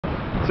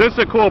This is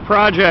a cool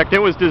project. It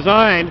was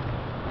designed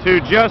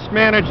to just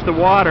manage the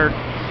water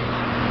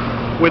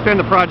within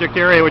the project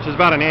area, which is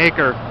about an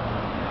acre.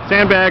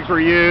 Sandbags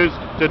were used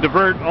to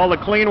divert all the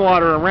clean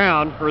water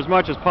around, or as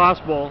much as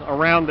possible,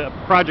 around the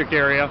project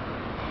area,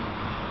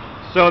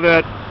 so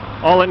that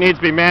all that needs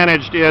to be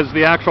managed is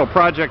the actual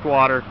project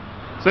water.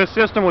 So this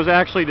system was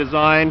actually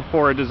designed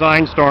for a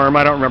design storm,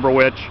 I don't remember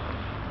which,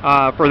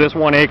 for this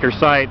 1 acre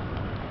site.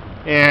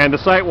 And the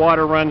site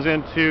water runs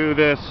into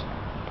this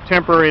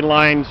temporary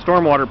lined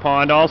stormwater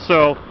pond,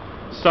 also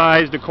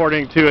sized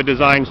according to a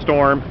design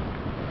storm.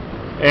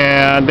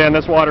 And then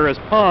this water is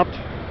pumped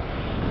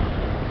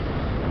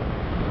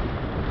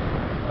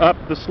up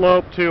the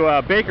slope to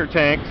a Baker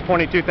tank,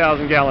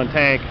 22,000 gallon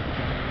tank,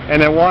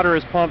 and then water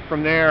is pumped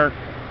from there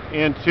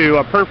into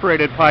a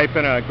perforated pipe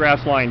in a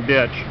grass lined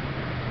ditch.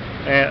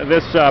 And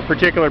this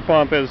particular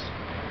pump is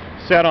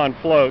set on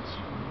floats,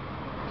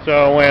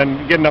 so when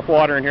you get enough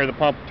water in here, the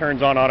pump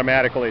turns on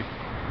automatically.